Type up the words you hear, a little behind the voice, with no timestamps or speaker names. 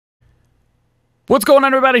What's going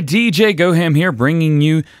on, everybody? DjGoHam here, bringing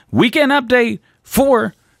you weekend update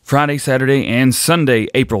for Friday, Saturday, and Sunday,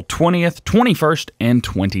 April 20th, 21st, and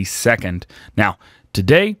 22nd. Now,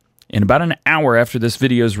 today, in about an hour after this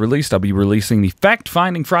video is released, I'll be releasing the Fact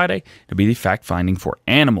Finding Friday. It'll be the Fact Finding for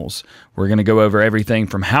animals. We're going to go over everything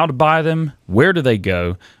from how to buy them, where do they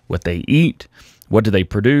go, what they eat, what do they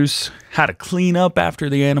produce, how to clean up after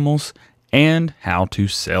the animals, and how to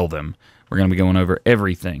sell them. We're going to be going over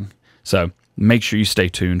everything. So make sure you stay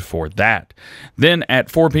tuned for that. Then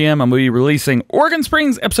at 4 p.m., I'm going to be releasing Oregon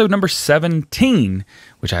Springs episode number 17,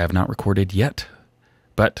 which I have not recorded yet.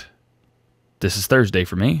 But this is Thursday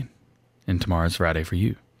for me, and tomorrow's Friday for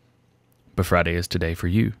you. But Friday is today for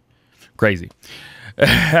you. Crazy.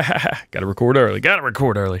 Gotta record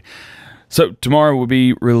early. So tomorrow we'll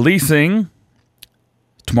be releasing,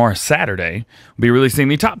 tomorrow's Saturday, we'll be releasing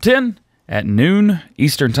the top 10 at noon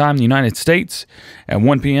Eastern Time in the United States. At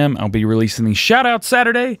 1 p.m., I'll be releasing the Shoutout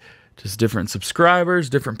Saturday. Just different subscribers,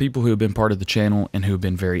 different people who have been part of the channel and who have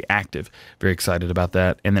been very active. Very excited about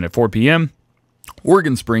that. And then at 4 p.m.,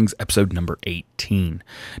 Oregon Springs episode number 18.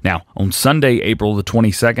 Now, on Sunday, April the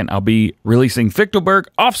 22nd, I'll be releasing Fichtelberg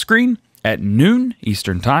Offscreen at noon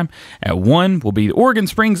Eastern Time. At 1 will be the Oregon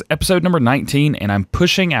Springs episode number 19, and I'm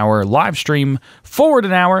pushing our live stream forward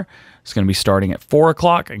an hour. It's going to be starting at 4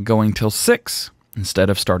 o'clock and going till 6 instead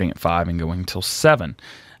of starting at 5 and going till 7.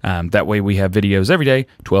 That way we have videos every day,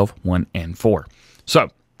 12, 1, and 4. So,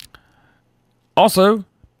 also,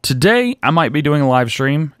 today I might be doing a live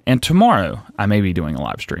stream, and tomorrow I may be doing a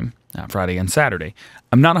live stream, Friday and Saturday.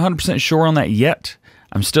 I'm not 100% sure on that yet.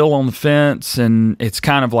 I'm still on the fence, and it's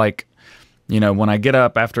kind of like, you know, when I get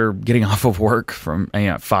up after getting off of work from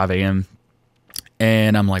 5 a.m.,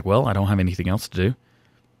 and I'm like, well, I don't have anything else to do.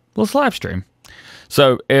 Well, it's live stream.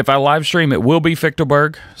 So if I live stream, it will be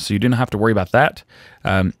Fichtelberg, so you don't have to worry about that.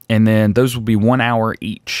 And then those will be 1 hour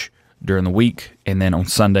each during the week, and then on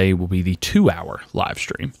Sunday will be the 2-hour live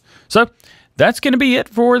stream. So that's going to be it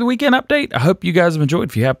for the weekend update. I hope you guys have enjoyed.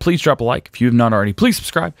 If you have, please drop a like. If you have not already, please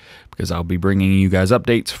subscribe, because I'll be bringing you guys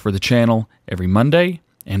updates for the channel every Monday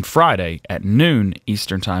and Friday at noon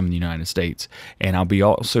Eastern Time in the United States. And I'll be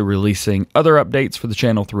also releasing other updates for the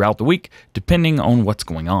channel throughout the week, depending on what's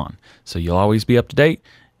going on. So you'll always be up to date,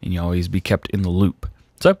 and you'll always be kept in the loop.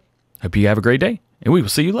 So, hope you have a great day, and we will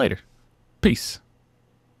see you later. Peace.